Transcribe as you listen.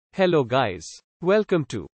Hello guys. Welcome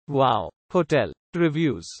to Wow Hotel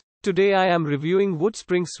Reviews. Today I am reviewing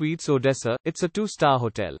WoodSpring Suites Odessa. It's a 2-star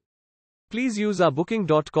hotel. Please use our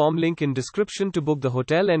booking.com link in description to book the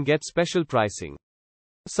hotel and get special pricing.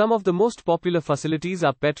 Some of the most popular facilities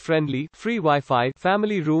are pet-friendly, free Wi-Fi,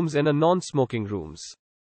 family rooms and a non-smoking rooms.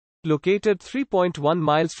 Located 3.1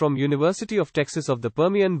 miles from University of Texas of the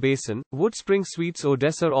Permian Basin, WoodSpring Suites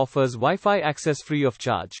Odessa offers Wi-Fi access free of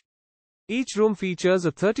charge. Each room features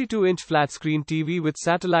a 32-inch flat-screen TV with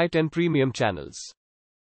satellite and premium channels.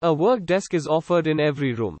 A work desk is offered in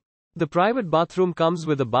every room. The private bathroom comes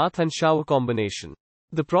with a bath and shower combination.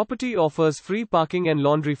 The property offers free parking and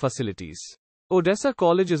laundry facilities. Odessa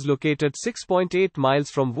College is located 6.8 miles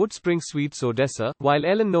from WoodSpring Suites Odessa, while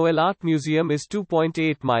Ellen Noel Art Museum is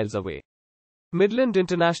 2.8 miles away. Midland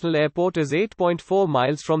International Airport is 8.4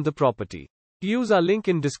 miles from the property. Use our link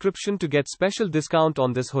in description to get special discount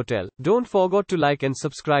on this hotel. Don't forget to like and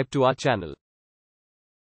subscribe to our channel.